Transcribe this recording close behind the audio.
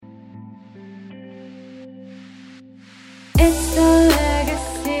It's the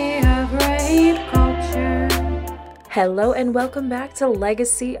legacy of rape culture. Hello and welcome back to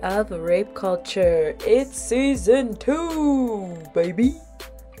Legacy of Rape Culture. It's season 2, baby.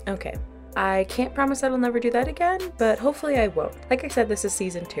 Okay, I can't promise I'll never do that again, but hopefully I won't. Like I said, this is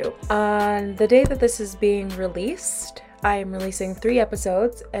season 2. On the day that this is being released, I am releasing 3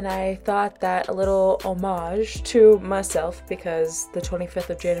 episodes, and I thought that a little homage to myself, because the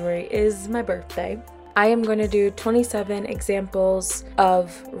 25th of January is my birthday, I am going to do 27 examples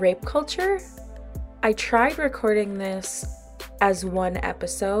of rape culture. I tried recording this as one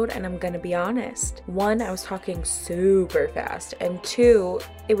episode, and I'm gonna be honest. 1, I was talking super fast, and 2,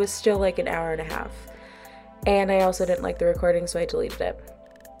 it was still like an hour and a half. And I also didn't like the recording, so I deleted it.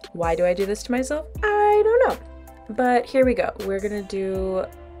 Why do I do this to myself? I don't know. But here we go. We're gonna do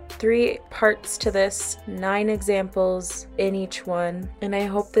 3 parts to this, 9 examples in each one, and I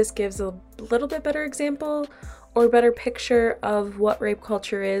hope this gives a little bit better example or better picture of what rape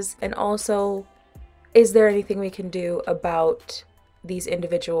culture is, and also, is there anything we can do about these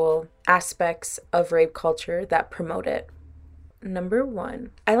individual aspects of rape culture that promote it? Number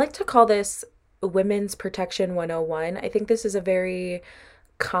 1, I like to call this Women's Protection 101. I think this is a very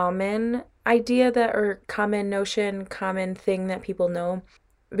common idea or common notion, common thing that people know,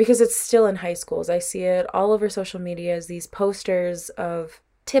 because it's still in high schools. I see it all over social media as these posters of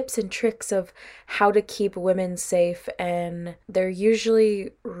tips and tricks of how to keep women safe, and they're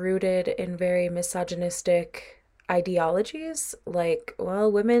usually rooted in very misogynistic ideologies, like,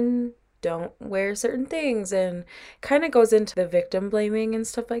 well, women don't wear certain things, and kind of goes into the victim blaming and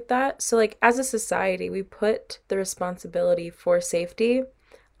stuff like that. So like, as a society, we put the responsibility for safety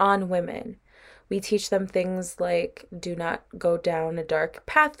on women. We teach them things like do not go down a dark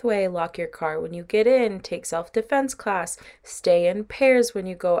pathway, lock your car when you get in, take self-defense class, stay in pairs when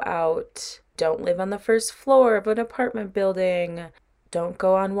you go out, don't live on the first floor of an apartment building, don't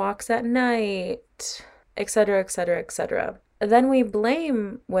go on walks at night, etc., etc., etc. Then we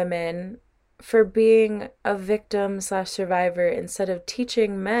blame women for being a victim/survivor instead of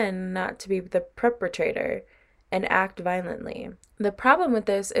teaching men not to be the perpetrator and act violently. The problem with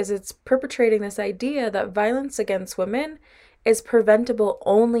this is it's perpetrating this idea that violence against women is preventable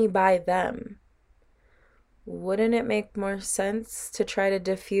only by them. Wouldn't it make more sense to try to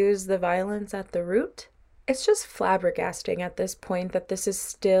diffuse the violence at the root? It's just flabbergasting at this point that this is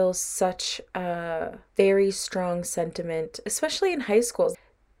still such a very strong sentiment, especially in high schools.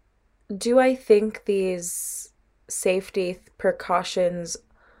 Do I think these safety precautions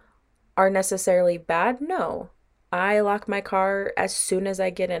are necessarily bad? No. I lock my car as soon as I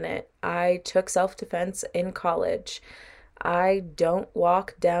get in it. I took self-defense in college. I don't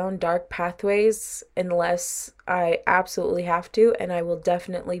walk down dark pathways unless I absolutely have to, and I will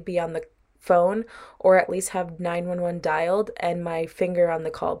definitely be on the phone or at least have 911 dialed and my finger on the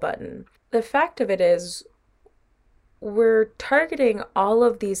call button. The fact of it is, we're targeting all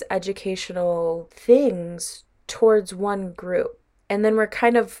of these educational things towards one group. And then we're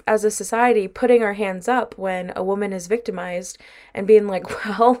kind of, as a society, putting our hands up when a woman is victimized and being like,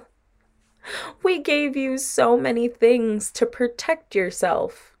 well, we gave you so many things to protect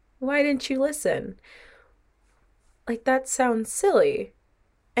yourself. Why didn't you listen? Like, that sounds silly.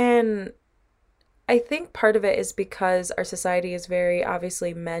 And I think part of it is because our society is very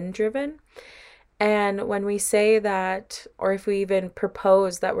obviously men-driven. And when we say that, or if we even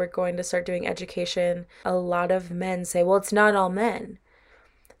propose that we're going to start doing education, a lot of men say, well, it's not all men.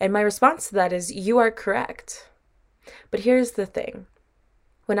 And my response to that is, you are correct. But here's the thing.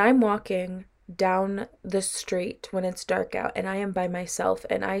 When I'm walking down the street when it's dark out and I am by myself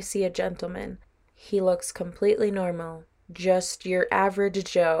and I see a gentleman, he looks completely normal, just your average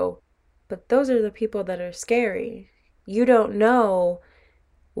Joe. But those are the people that are scary. You don't know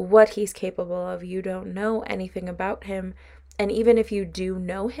what he's capable of. You don't know anything about him. And even if you do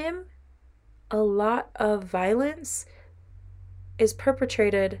know him, a lot of violence is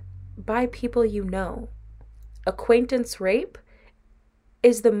perpetrated by people you know. Acquaintance rape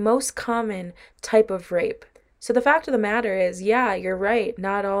is the most common type of rape. So the fact of the matter is, yeah, you're right.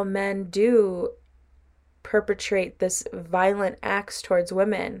 Not all men do perpetrate this violent acts towards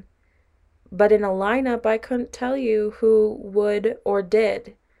women. But in a lineup, I couldn't tell you who would or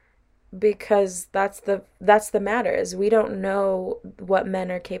did. Because that's the matter, is we don't know what men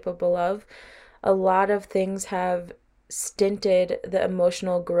are capable of. A lot of things have stinted the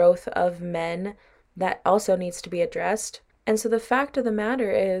emotional growth of men that also needs to be addressed. And so the fact of the matter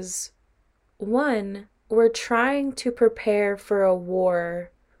is, 1, we're trying to prepare for a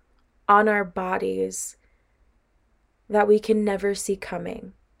war on our bodies that we can never see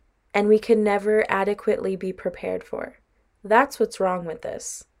coming and we can never adequately be prepared for. That's what's wrong with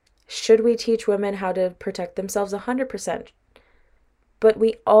this. Should we teach women how to protect themselves? 100%. But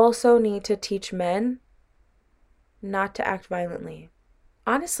we also need to teach men not to act violently.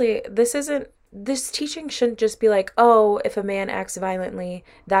 Honestly, this teaching shouldn't just be like, oh, if a man acts violently,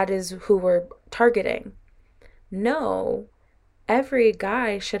 that is who we're targeting. No, every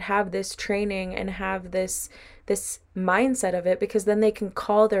guy should have this training and have this mindset of it, because then they can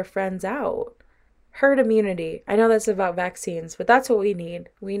call their friends out. Herd immunity. I know that's about vaccines, but that's what we need.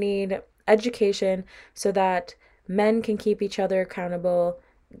 We need education so that men can keep each other accountable,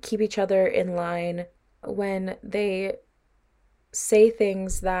 keep each other in line when they say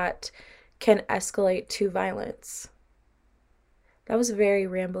things that can escalate to violence. That was very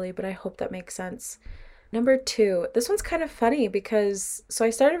rambly, but I hope that makes sense. Number two, this one's kind of funny because, so I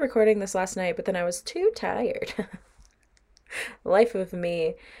started recording this last night, but then I was too tired. Life of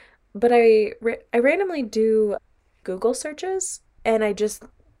me. But I randomly do Google searches, and I just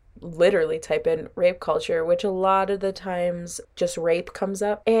literally type in rape culture, which a lot of the times just rape comes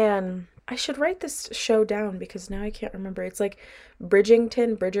up. And I should write this show down because now I can't remember. It's like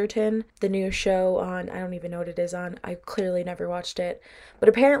Bridgerton, the new show on, I don't even know what it is on. I clearly never watched it. But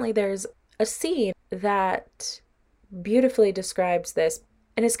apparently there's a scene that beautifully describes this.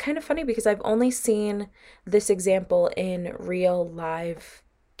 And it's kind of funny because I've only seen this example in real live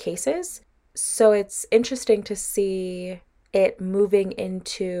cases. So it's interesting to see it moving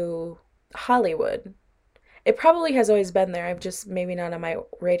into Hollywood. It probably has always been there. I've just maybe not on my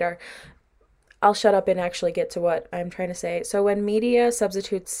radar. I'll shut up and actually get to what I'm trying to say. So when media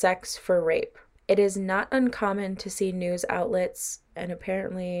substitutes sex for rape, it is not uncommon to see news outlets and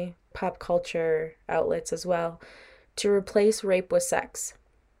apparently pop culture outlets as well to replace rape with sex.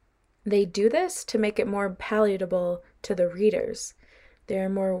 They do this to make it more palatable to the readers. They are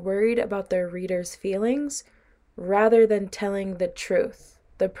more worried about their readers' feelings rather than telling the truth.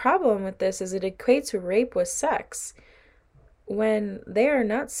 The problem with this is it equates rape with sex when they are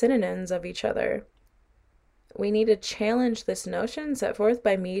not synonyms of each other. We need to challenge this notion set forth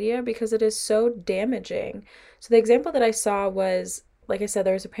by media because it is so damaging. So the example that I saw was, like I said,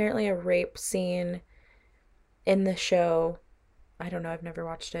 there was apparently a rape scene in the show. I don't know, I've never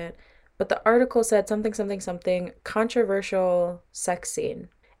watched it. But the article said something, controversial sex scene.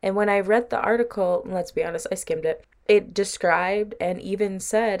 And when I read the article, let's be honest, I skimmed it. It described and even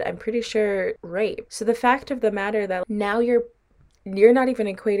said, I'm pretty sure, rape. So the fact of the matter that now you're not even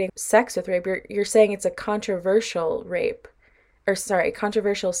equating sex with rape. You're saying it's a controversial rape. Or sorry,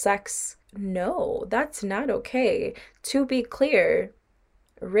 controversial sex. No, that's not okay. To be clear,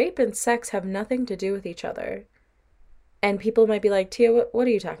 rape and sex have nothing to do with each other. And people might be like, Tia, what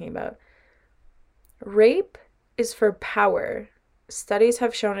are you talking about? Rape is for power. Studies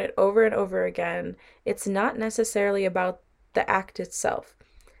have shown it over and over again. It's not necessarily about the act itself.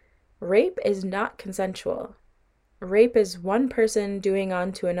 Rape is not consensual. Rape is one person doing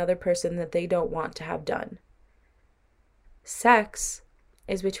onto another person that they don't want to have done. Sex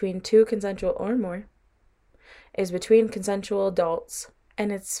is between two consensual or more, is between consensual adults,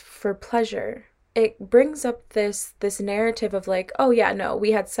 and it's for pleasure. It brings up this narrative of like, oh yeah, no,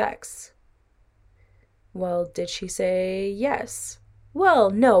 we had sex. Well, did she say yes? Well,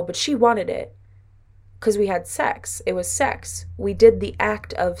 no, but she wanted it. Because we had sex. It was sex. We did the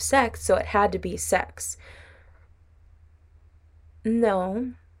act of sex, so it had to be sex.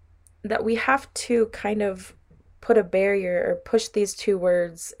 No, that we have to kind of put a barrier or push these two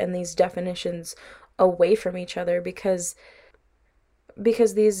words and these definitions away from each other because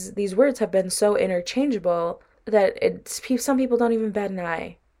these words have been so interchangeable that some people don't even bat an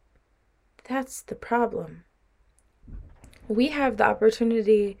eye. That's the problem. We have the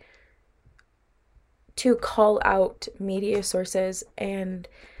opportunity to call out media sources and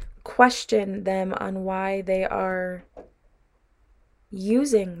question them on why they are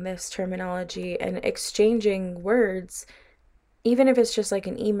using this terminology and exchanging words, even if it's just like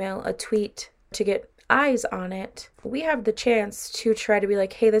an email, a tweet, to get eyes on it. We have the chance to try to be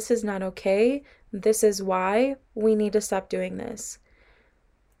like, hey, this is not okay. This is why we need to stop doing this.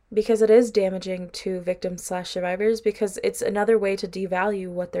 Because it is damaging to victims/survivors, because it's another way to devalue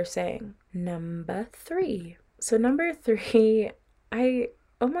what they're saying. Number 3. So number 3, I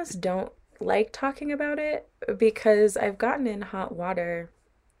almost don't like talking about it because I've gotten in hot water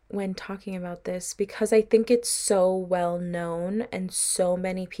when talking about this because I think it's so well known and so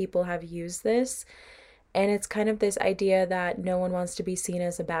many people have used this. And it's kind of this idea that no one wants to be seen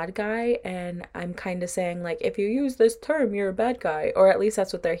as a bad guy. And I'm kind of saying, like, if you use this term, you're a bad guy. Or at least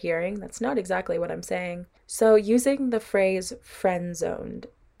that's what they're hearing. That's not exactly what I'm saying. So using the phrase friend zoned.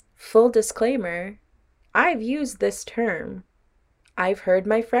 Full disclaimer, I've used this term. I've heard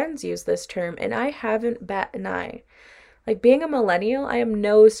my friends use this term, and I haven't bat an eye. Like being a millennial, I am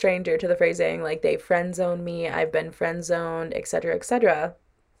no stranger to the phrasing like they friend zoned me, I've been friend zoned, etc., etc.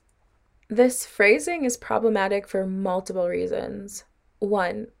 This phrasing is problematic for multiple reasons.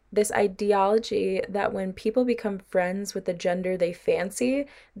 One, this ideology that when people become friends with the gender they fancy,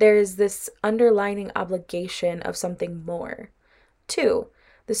 there is this underlining obligation of something more. Two,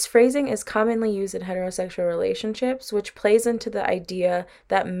 this phrasing is commonly used in heterosexual relationships, which plays into the idea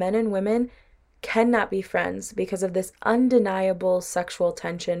that men and women cannot be friends because of this undeniable sexual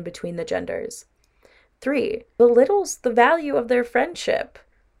tension between the genders. Three, belittles the value of their friendship.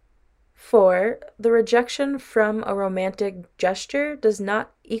 Four, the rejection from a romantic gesture does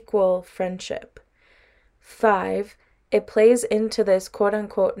not equal friendship. Five, it plays into this quote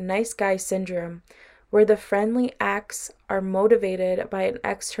unquote nice guy syndrome where the friendly acts are motivated by an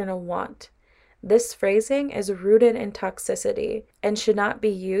external want. This phrasing is rooted in toxicity and should not be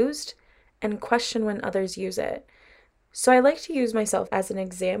used and question when others use it. So I like to use myself as an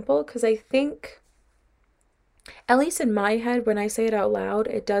example because I think, at least in my head, when I say it out loud,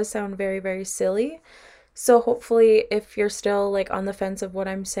 it does sound very, very silly. So hopefully, if you're still like on the fence of what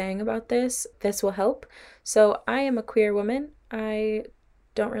I'm saying about this, this will help. So I am a queer woman. I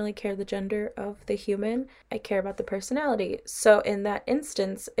don't really care the gender of the human. I care about the personality. So in that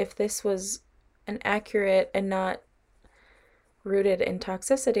instance, if this was an accurate and not rooted in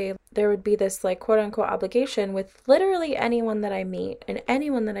toxicity, there would be this like quote unquote obligation with literally anyone that I meet and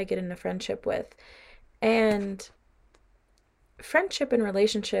anyone that I get in a friendship with. And friendship and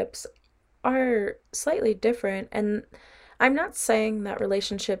relationships are slightly different. And I'm not saying that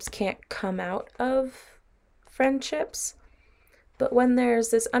relationships can't come out of friendships, but when there's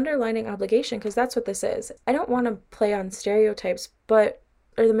this underlining obligation, because that's what this is, I don't want to play on stereotypes, but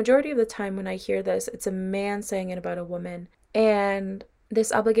or the majority of the time when I hear this, it's a man saying it about a woman. And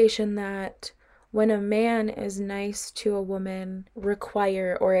this obligation that when a man is nice to a woman,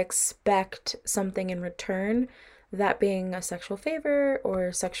 require or expect something in return, that being a sexual favor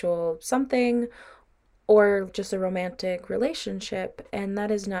or sexual something or just a romantic relationship, and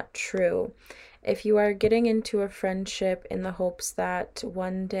that is not true. If you are getting into a friendship in the hopes that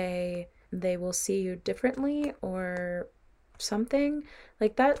one day they will see you differently or something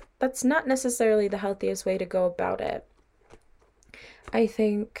like that, that's not necessarily the healthiest way to go about it. I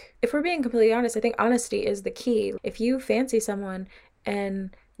think, if we're being completely honest, I think honesty is the key. If you fancy someone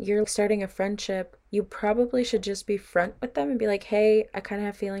and you're starting a friendship, you probably should just be front with them and be like, hey, I kind of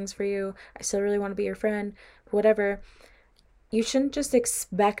have feelings for you. I still really want to be your friend, whatever. You shouldn't just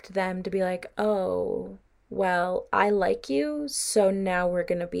expect them to be like, oh, well, I like you, so now we're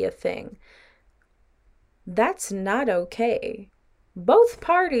going to be a thing. That's not okay. Both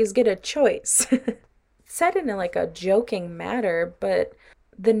parties get a choice. Said in like a joking manner, but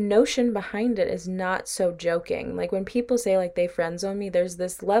the notion behind it is not so joking. Like when people say like they friend zone me, there's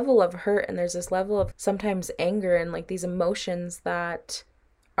this level of hurt and there's this level of sometimes anger and like these emotions that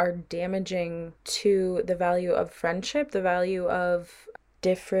are damaging to the value of friendship, the value of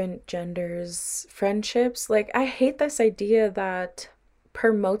different genders friendships. Like I hate this idea that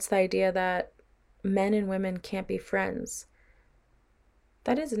promotes the idea that men and women can't be friends.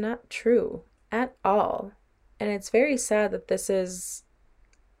 That is not true at all. And it's very sad that this is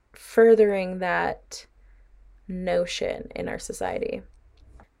furthering that notion in our society.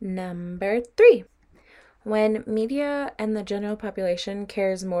 Number 3, when media and the general population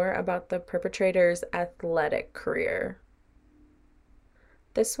cares more about the perpetrator's athletic career.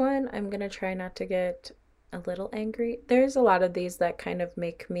 This one, I'm going to try not to get a little angry. There's a lot of these that kind of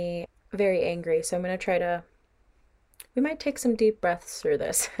make me very angry, so I'm going to try to, we might take some deep breaths through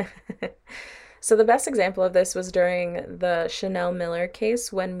this. So the best example of this was during the Chanel Miller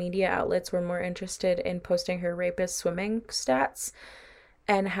case when media outlets were more interested in posting her rapist swimming stats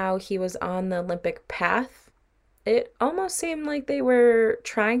and how he was on the Olympic path. It almost seemed like they were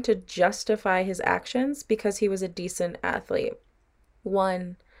trying to justify his actions because he was a decent athlete.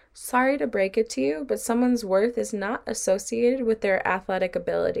 One, sorry to break it to you, but someone's worth is not associated with their athletic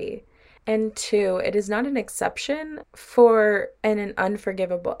ability. And two, it is not an exception for an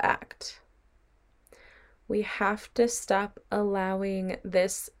unforgivable act. We have to stop allowing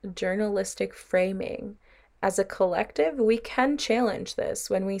this journalistic framing. As a collective, we can challenge this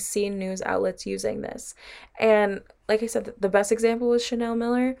when we see news outlets using this. And like I said, the best example was Chanel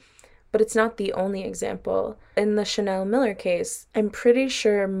Miller, but it's not the only example. In the Chanel Miller case, I'm pretty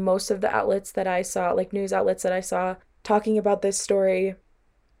sure most of the outlets that I saw, like news outlets that I saw talking about this story,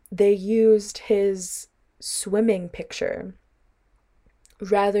 they used his swimming picture.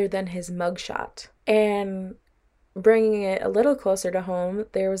 rather than his mugshot. And bringing it a little closer to home,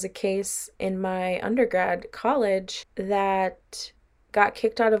 there was a case in my undergrad college that got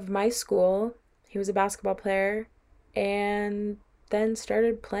kicked out of my school. He was a basketball player and then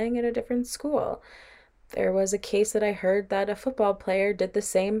started playing at a different school. There was a case that I heard that a football player did the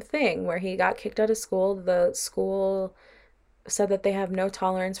same thing where he got kicked out of school. The school said that they have no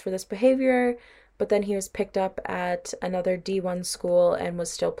tolerance for this behavior, but then he was picked up at another D1 school and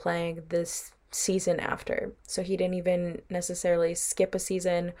was still playing this season after. So he didn't even necessarily skip a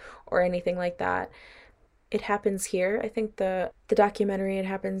season or anything like that. It Happens Here. I think the documentary It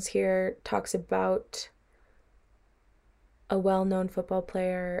Happens Here talks about a well-known football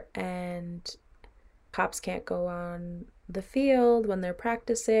player, and cops can't go on the field when they're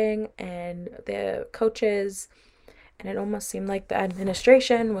practicing, and the coaches, and it almost seemed like the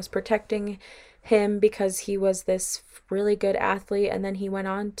administration was protecting him because he was this really good athlete, and then he went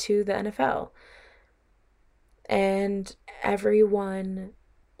on to the NFL. And everyone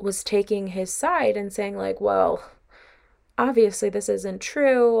was taking his side and saying, like, well, obviously this isn't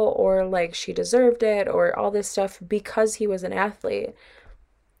true, or like she deserved it, or all this stuff because he was an athlete.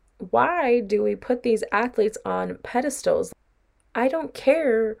 Why do we put these athletes on pedestals? I don't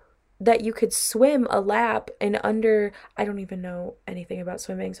care that you could swim a lap in under, I don't even know anything about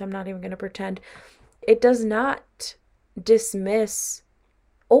swimming, so I'm not even going to pretend. It does not dismiss,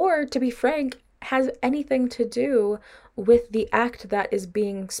 or to be frank, has anything to do with the act that is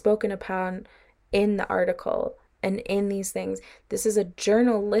being spoken upon in the article and in these things. This is a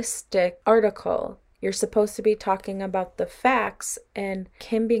journalistic article. You're supposed to be talking about the facts, and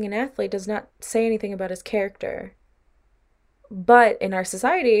him being an athlete does not say anything about his character. But in our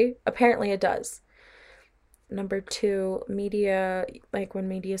society, apparently it does. Number two, media, like when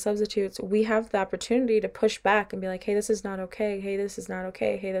media substitutes, we have the opportunity to push back and be like, hey, this is not okay. Hey, this is not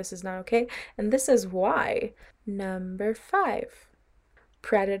okay. Hey, this is not okay. And this is why. Number five,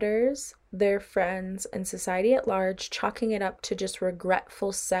 predators, their friends, and society at large chalking it up to just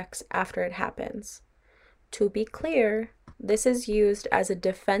regretful sex after it happens. To be clear, this is used as a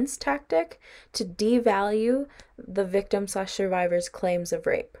defense tactic to devalue the victim/survivor's claims of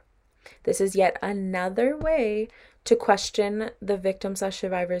rape. This is yet another way to question the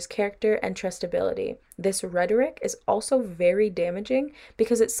victim/survivor's character and trustability. This rhetoric is also very damaging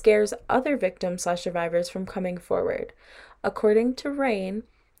because it scares other victims/survivors from coming forward. According to RAINN,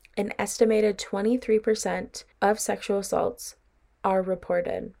 an estimated 23% of sexual assaults are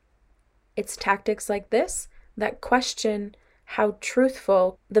reported. It's tactics like this that question how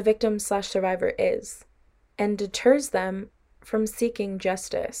truthful the victim/survivor is and deters them from seeking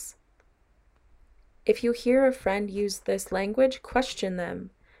justice. If you hear a friend use this language, question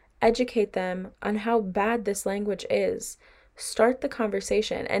them. Educate them on how bad this language is. Start the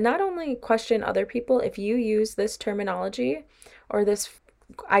conversation, and not only question other people. If you use this terminology or this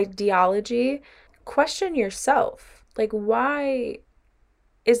ideology, question yourself. Like, why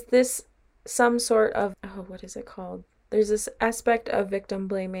is this some sort of, what is it called? There's this aspect of victim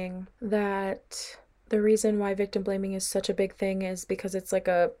blaming that the reason why victim blaming is such a big thing is because it's like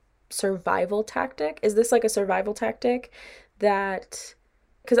a survival tactic. Is this like a survival tactic that,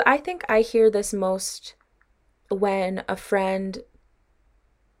 because I think I hear this most when a friend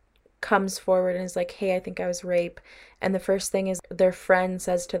comes forward and is like, hey, I think I was raped, and the first thing is their friend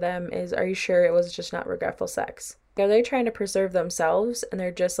says to them is, are you sure it was just not regretful sex? Are they trying to preserve themselves and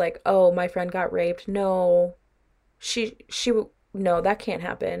they're just like, oh, my friend got raped, no, no, that can't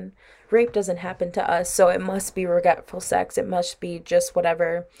happen. Rape doesn't happen to us, so it must be regretful sex. It must be just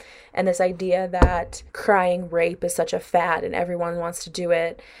whatever. And this idea that crying rape is such a fad and everyone wants to do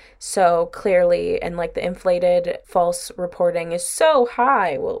it so clearly, and like the inflated false reporting is so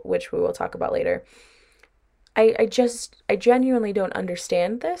high, which we will talk about later. I genuinely don't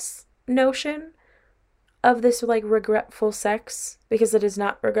understand this notion of this like regretful sex, because it is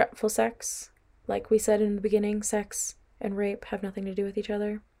not regretful sex. Like we said in the beginning, sex and rape have nothing to do with each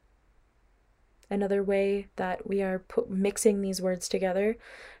other. Another way that we are mixing these words together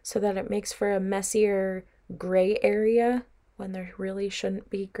so that it makes for a messier gray area when there really shouldn't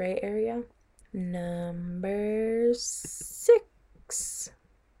be gray area. Number 6.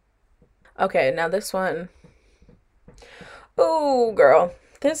 Okay, now this one. Oh, girl.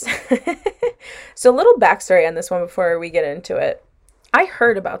 This. So a little backstory on this one before we get into it. I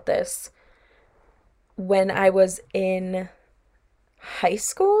heard about this when I was in high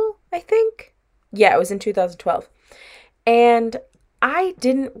school, I think. Yeah, it was in 2012. And I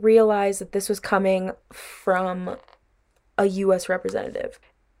didn't realize that this was coming from a U.S. representative.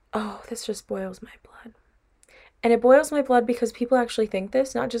 Oh, this just boils my blood. And it boils my blood because people actually think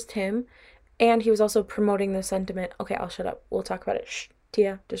this, not just him. And he was also promoting the sentiment. Okay, I'll shut up. We'll talk about it. Shh.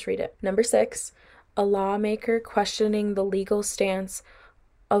 Tia, just read it. Number 6, a lawmaker questioning the legal stance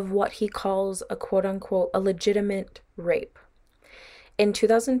of what he calls a quote unquote a legitimate rape. In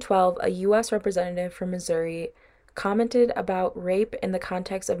 2012, a U.S. representative from Missouri commented about rape in the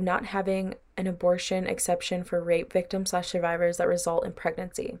context of not having an abortion exception for rape victims/survivors that result in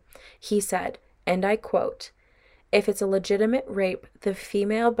pregnancy. He said, and I quote, "If it's a legitimate rape, the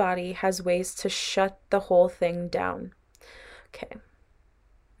female body has ways to shut the whole thing down." Okay.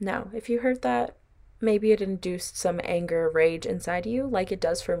 Now, if you heard that, maybe it induced some anger, rage inside you, like it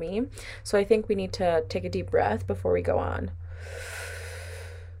does for me. So I think we need to take a deep breath before we go on.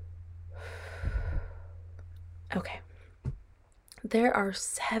 Okay. There are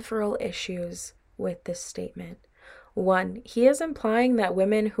several issues with this statement. 1, he is implying that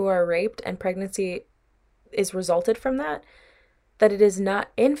women who are raped and pregnancy is resulted from that it is not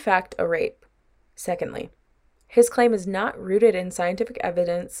in fact a rape. Secondly, his claim is not rooted in scientific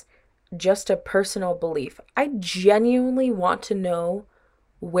evidence, just a personal belief. I genuinely want to know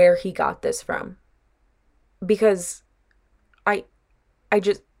where he got this from, because I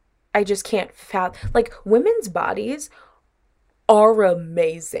just can't fathom. Like, women's bodies are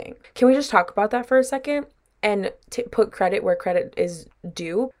amazing. Can we just talk about that for a second and put credit where credit is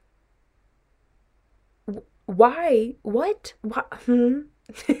due? Why? What?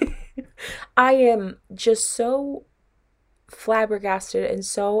 I am just so flabbergasted and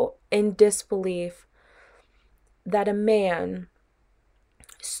so in disbelief that a man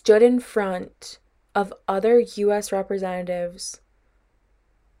stood in front of other U.S. representatives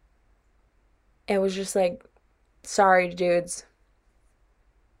and was just like, sorry, dudes,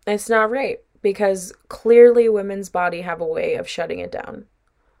 it's not rape, because clearly women's body have a way of shutting it down.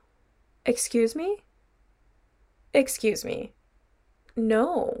 Excuse me? Excuse me.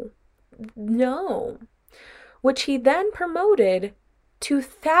 No. Which he then promoted to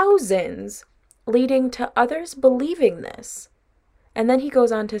thousands, leading to others believing this. And then he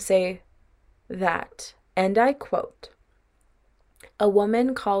goes on to say that, and I quote, "A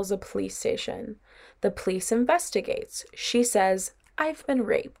woman calls a police station. The police investigates. She says, 'I've been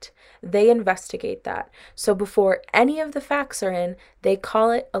raped.' They investigate that. So before any of the facts are in, they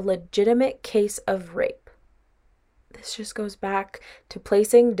call it a legitimate case of rape." This just goes back to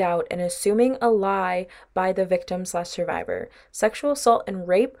placing doubt and assuming a lie by the victim/survivor. Sexual assault and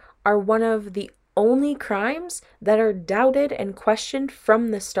rape are one of the only crimes that are doubted and questioned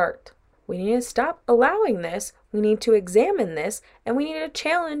from the start. We need to stop allowing this. We need to examine this, and we need to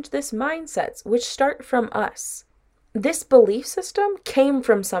challenge this mindsets, which start from us. This belief system came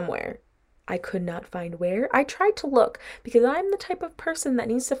from somewhere. I could not find where. I tried to look because I'm the type of person that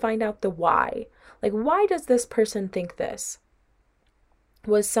needs to find out the why. Like, why does this person think this?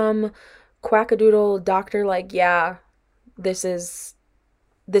 Was some quackadoodle doctor like, yeah, this is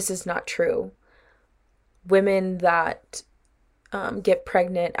not true? Women that get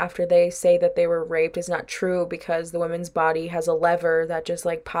pregnant after they say that they were raped is not true because the woman's body has a lever that just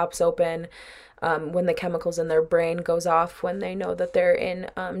like pops open when the chemicals in their brain goes off when they know that they're in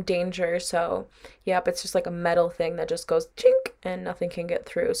danger. So, yep, it's just like a metal thing that just goes chink and nothing can get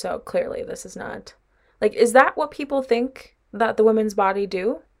through. So clearly this is not, like, is that what people think that the women's body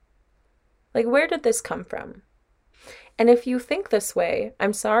do? Like, where did this come from? And if you think this way,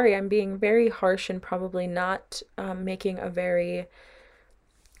 I'm sorry, I'm being very harsh and probably not making a very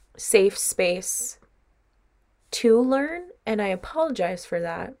safe space to learn, and I apologize for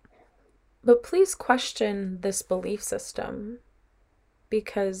that. But please question this belief system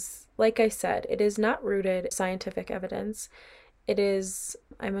because, like I said, it is not rooted in scientific evidence. It is,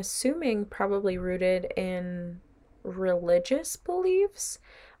 I'm assuming, probably rooted in religious beliefs.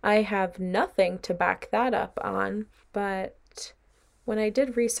 I have nothing to back that up on, but when I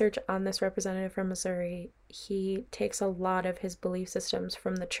did research on this representative from Missouri, he takes a lot of his belief systems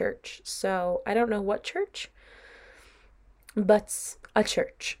from the church. So I don't know what church, but a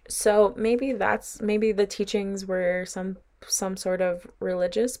church. So maybe the teachings were some sort of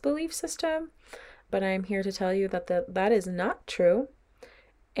religious belief system, but I'm here to tell you that that is not true.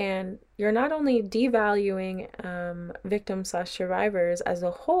 And you're not only devaluing victims/survivors as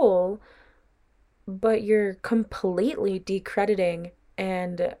a whole, but you're completely decrediting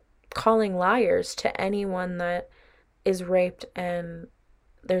and calling liars to anyone that is raped and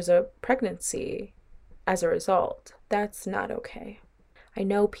there's a pregnancy as a result. That's not okay. I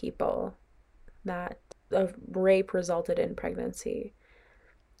know people that a rape resulted in pregnancy,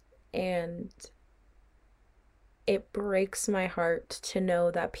 and it breaks my heart to know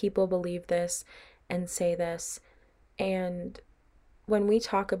that people believe this and say this, And when we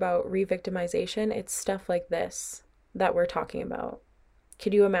talk about re-victimization, it's stuff like this that we're talking about.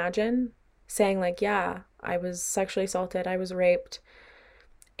 Could you imagine saying, like, yeah, I was sexually assaulted, I was raped,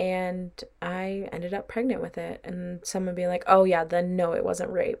 and I ended up pregnant with it? And someone being like, oh, yeah, then no, it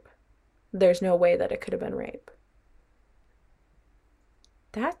wasn't rape. There's no way that it could have been rape.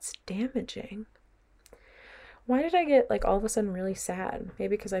 That's damaging. Why did I get, like, all of a sudden really sad?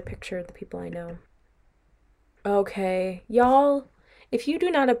 Maybe because I pictured the people I know. Okay, y'all, if you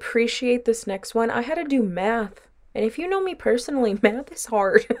do not appreciate this next one, I had to do math. And if you know me personally, math is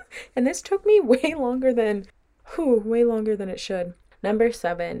hard. And this took me way longer than it should. Number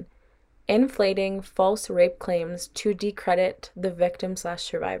 7, inflating false rape claims to decredit the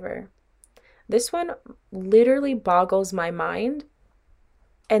victim/survivor. This one literally boggles my mind.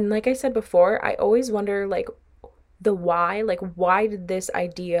 And like I said before, I always wonder, like, the why. Like, why did this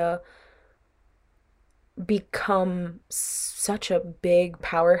idea become such a big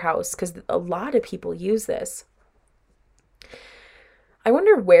powerhouse? Because a lot of people use this. I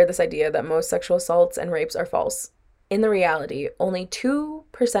wonder where this idea that most sexual assaults and rapes are false. In the reality, only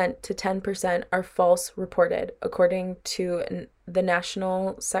 2% to 10% are false reported, according to the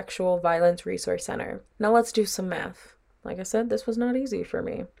National Sexual Violence Resource Center. Now let's do some math. Like I said, this was not easy for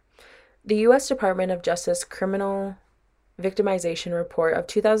me. The U.S. Department of Justice Criminal Victimization Report of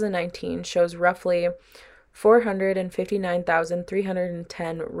 2019 shows roughly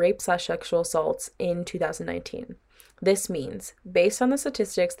 459,310 rape/sexual assaults in 2019. This means, based on the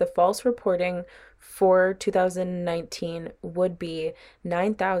statistics, the false reporting for 2019 would be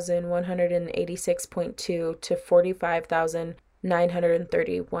 9,186.2 to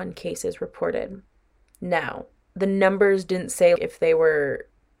 45,931 cases reported. Now, the numbers didn't say if they were,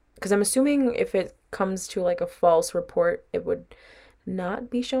 because I'm assuming if it comes to like a false report, it would not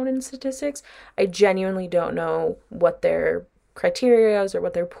be shown in statistics. I genuinely don't know what their criteria is or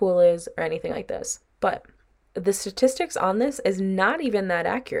what their pool is or anything like this. But the statistics on this is not even that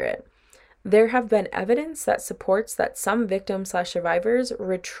accurate. There have been evidence that supports that some victims/survivors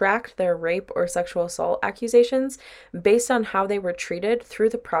retract their rape or sexual assault accusations based on how they were treated through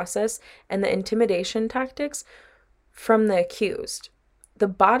the process and the intimidation tactics from the accused. The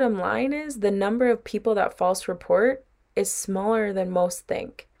bottom line is the number of people that false report is smaller than most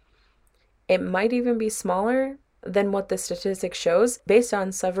think. It might even be smaller than what the statistic shows based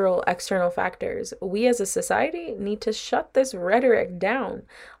on several external factors. We as a society need to shut this rhetoric down.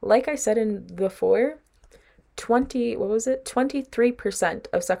 Like I said before, 23%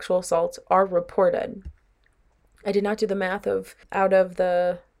 of sexual assaults are reported. I did not do the math of out of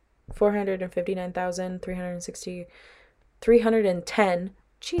the 310,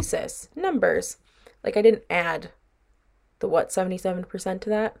 Jesus, numbers. Like I didn't add the 77% to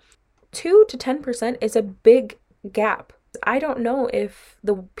that. 2 to 10% is a big gap. I don't know if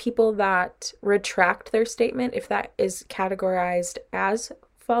the people that retract their statement, if that is categorized as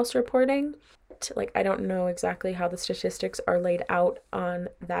false reporting. Like, I don't know exactly how the statistics are laid out on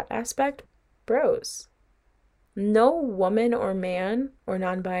that aspect. Bros, no woman or man or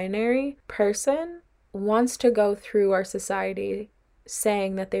non-binary person wants to go through our society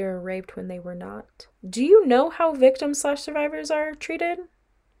saying that they were raped when they were not. Do you know how victims/survivors are treated?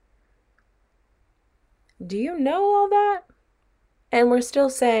 Do you know all that? And we're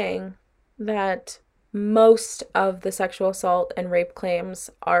still saying that most of the sexual assault and rape claims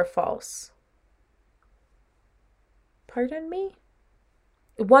are false. Pardon me?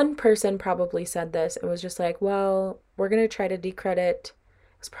 One person probably said this and was just like, well, we're going to try to decredit.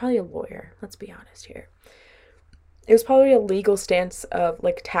 It's probably a lawyer. Let's be honest here. It was probably a legal stance of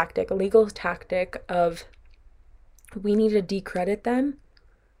a legal tactic of we need to decredit them.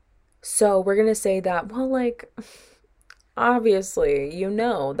 So we're going to say that, well, like, obviously, you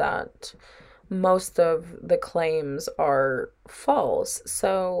know that most of the claims are false.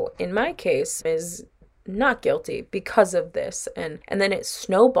 So in my case is not guilty because of this. And then it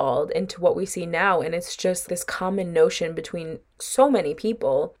snowballed into what we see now. And it's just this common notion between so many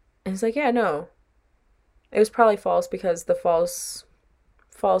people. And it's like, yeah, no, it was probably false because the false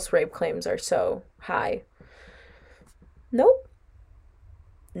rape claims are so high.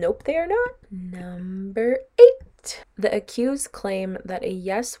 Nope, they are not. Number 8. The accused claim that a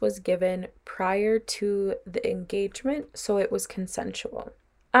yes was given prior to the engagement, so it was consensual.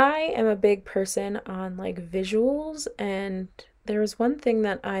 I am a big person on like visuals, and there was one thing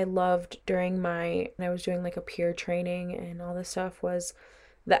that I loved during when I was doing like a peer training and all this stuff was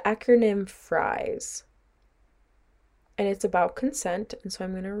the acronym FRIES. And it's about consent, and so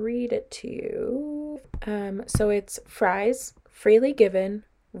I'm going to read it to you. So it's FRIES, freely given,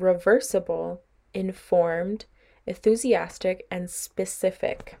 reversible, informed, enthusiastic, and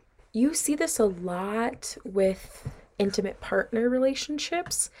specific. You see this a lot with intimate partner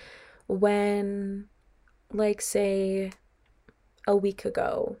relationships when, like, say, a week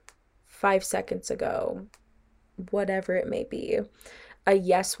ago, 5 seconds ago, whatever it may be, a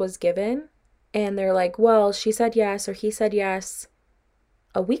yes was given, and they're like, well, she said yes or he said yes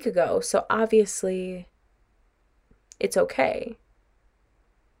a week ago, so obviously it's okay.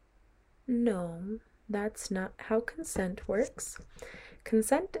 No, that's not how consent works.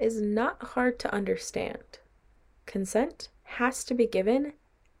 Consent is not hard to understand. Consent has to be given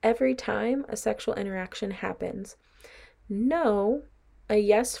every time a sexual interaction happens. No, a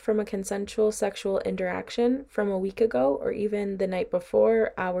yes from a consensual sexual interaction from a week ago or even the night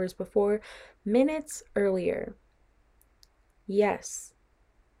before, hours before, minutes earlier. Yes,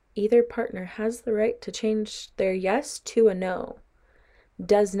 either partner has the right to change their yes to a no.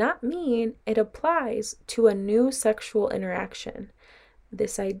 Does not mean it applies to a new sexual interaction.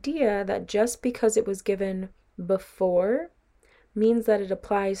 This idea that just because it was given before means that it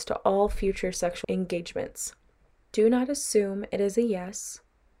applies to all future sexual engagements. Do not assume it is a yes,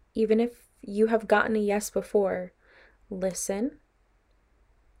 even if you have gotten a yes before. Listen,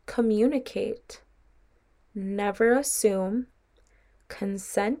 communicate, never assume.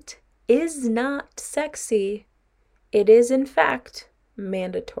 Consent is not sexy. It is, in fact,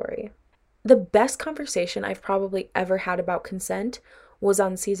 mandatory. The best conversation I've probably ever had about consent was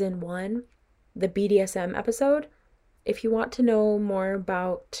on season 1, the BDSM episode. If you want to know more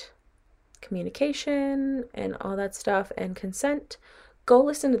about communication and all that stuff and consent, go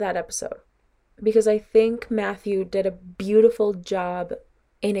listen to that episode, because I think Matthew did a beautiful job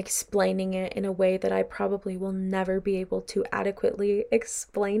in explaining it in a way that I probably will never be able to adequately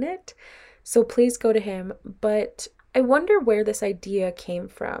explain it. So please go to him. But I wonder where this idea came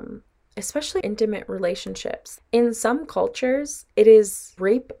from, especially intimate relationships. In some cultures,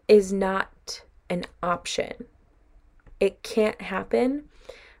 rape is not an option. It can't happen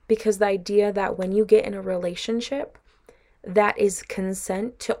because the idea that when you get in a relationship, that is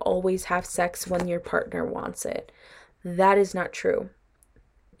consent to always have sex when your partner wants it. That is not true.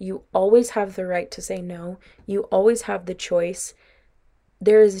 You always have the right to say no. You always have the choice.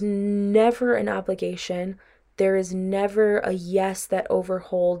 There is never an obligation. There is never a yes that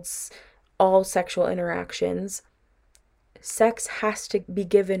overholds all sexual interactions. Sex has to be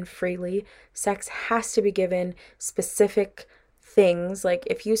given freely. Sex has to be given specific things. Like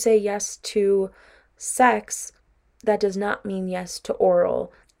if you say yes to sex, that does not mean yes to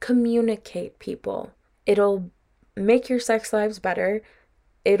oral. Communicate, people. It'll make your sex lives better.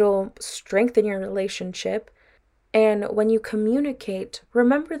 It'll strengthen your relationship. And when you communicate,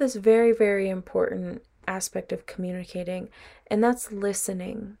 remember this very, very important aspect of communicating, and that's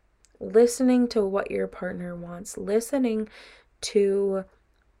listening. Listening to what your partner wants. Listening to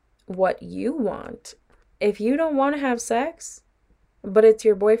what you want. If you don't want to have sex, but it's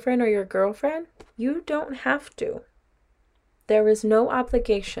your boyfriend or your girlfriend, you don't have to. There is no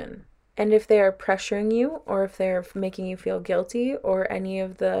obligation. And if they are pressuring you, or if they're making you feel guilty, or any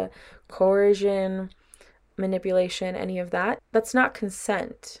of the coercion, manipulation, any of that, that's not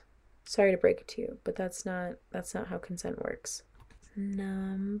consent. Sorry to break it to you, but that's not how consent works.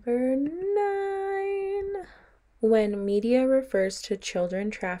 Number 9. When media refers to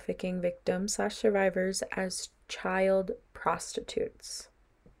children trafficking victims/survivors as child prostitutes.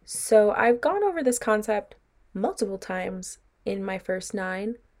 So I've gone over this concept multiple times in my first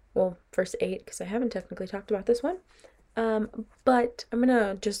 9. Well, first 8, because I haven't technically talked about this one. But I'm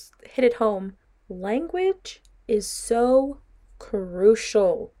gonna just hit it home. Language is so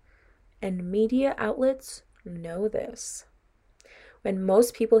crucial, and media outlets know this. When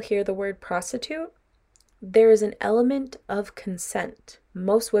most people hear the word prostitute, there is an element of consent.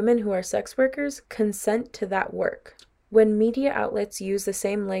 Most women who are sex workers consent to that work. When media outlets use the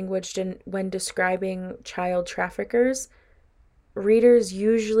same language when describing child traffickers, readers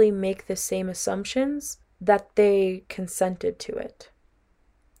usually make the same assumptions that they consented to it.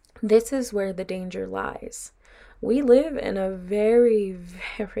 This is where the danger lies. We live in a very,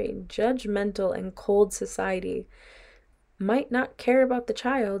 very judgmental and cold society. Might not care about the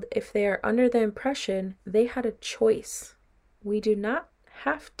child if they are under the impression they had a choice. We do not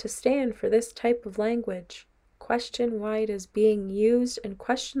have to stand for this type of language. Question why it is being used and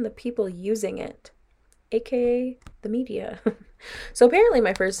question the people using it, aka the media. So apparently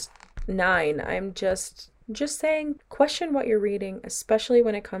my first 9, I'm just saying, question what you're reading, especially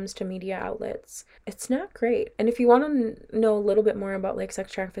when it comes to media outlets. It's not great. And if you want to know a little bit more about like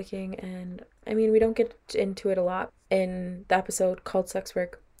sex trafficking, and I mean, we don't get into it a lot in the episode called Sex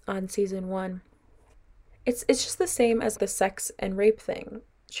Work on season 1. It's just the same as the sex and rape thing.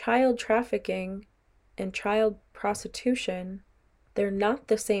 Child trafficking and child prostitution, they're not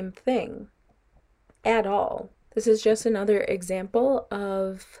the same thing at all. This is just another example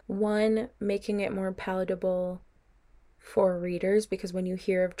of one, making it more palatable for readers, because when you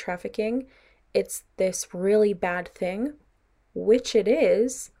hear of trafficking, it's this really bad thing, which it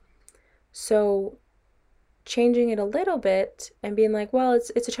is. So changing it a little bit and being like, well,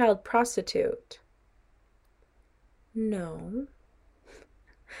 it's a child prostitute. No,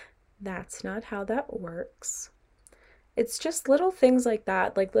 that's not how that works. It's just little things like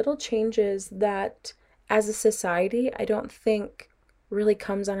that, like little changes that as a society, I don't think really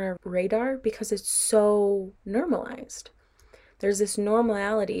comes on our radar because it's so normalized. There's this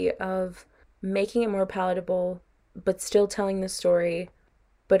normality of making it more palatable, but still telling the story,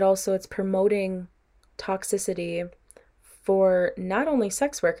 but also it's promoting toxicity for not only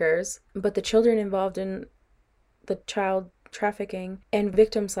sex workers, but the children involved in the child trafficking and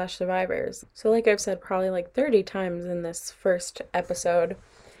victims/survivors. So like I've said probably like 30 times in this first episode,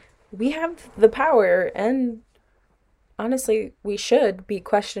 we have the power, and honestly, we should be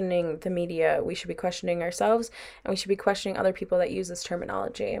questioning the media. We should be questioning ourselves, and we should be questioning other people that use this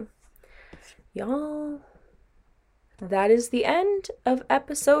terminology. Y'all, that is the end of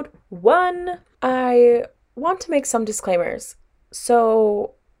episode 1. I want to make some disclaimers.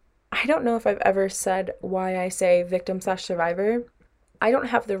 So I don't know if I've ever said why I say victim/survivor. I don't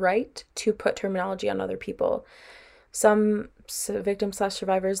have the right to put terminology on other people. Some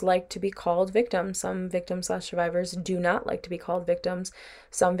victims/survivors like to be called victims. Some victims/survivors do not like to be called victims.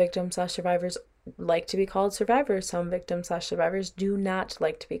 Some victims/survivors like to be called survivors. Some victims/survivors do not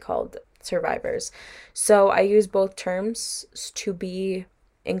like to be called survivors. So I use both terms to be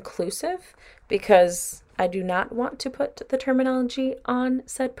inclusive because I do not want to put the terminology on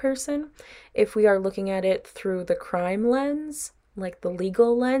said person. If we are looking at it through the crime lens, like the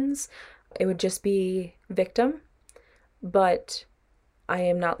legal lens, it would just be victim. But I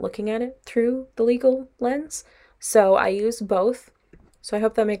am not looking at it through the legal lens, so I use both. So I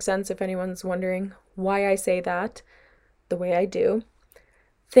hope that makes sense if anyone's wondering why I say that the way I do.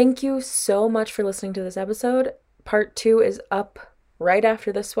 Thank you so much for listening to this episode. Part 2 is up right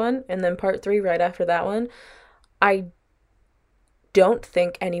after this one, and then part 3 right after that one. I don't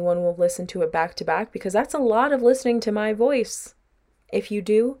think anyone will listen to it back to back because that's a lot of listening to my voice. If you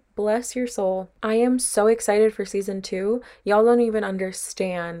do, bless your soul. I am so excited for season 2. Y'all don't even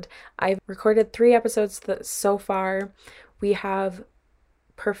understand. I've recorded 3 episodes so far. We have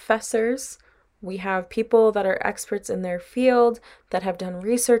professors. We have people that are experts in their field that have done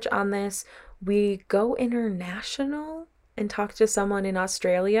research on this. We go international and talk to someone in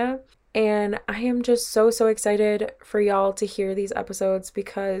Australia. And I am just so excited for y'all to hear these episodes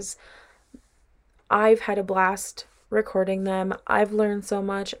because I've had a blast recording them. I've learned so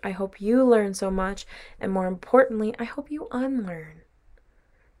much. I hope you learn so much. And more importantly, I hope you unlearn.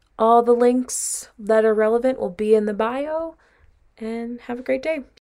 All the links that are relevant will be in the bio. And have a great day.